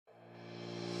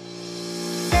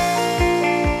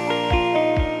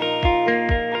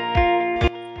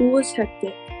School is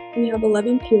hectic. We have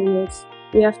 11 periods.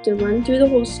 We have to run through the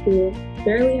whole school,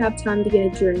 barely have time to get a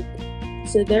drink,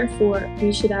 so therefore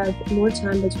we should have more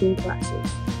time between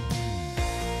classes.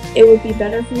 It would be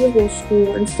better for the whole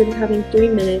school. Instead of having 3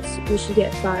 minutes, we should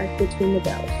get 5 between the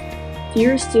bells.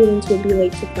 Fewer students would be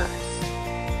late to class.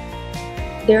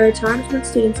 There are times when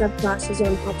students have classes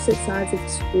on opposite sides of the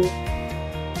school,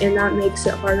 and that makes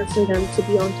it harder for them to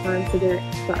be on time for their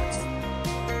class.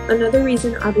 Another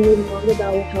reason I believe a longer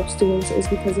bell will help students is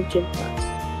because of gym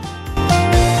class.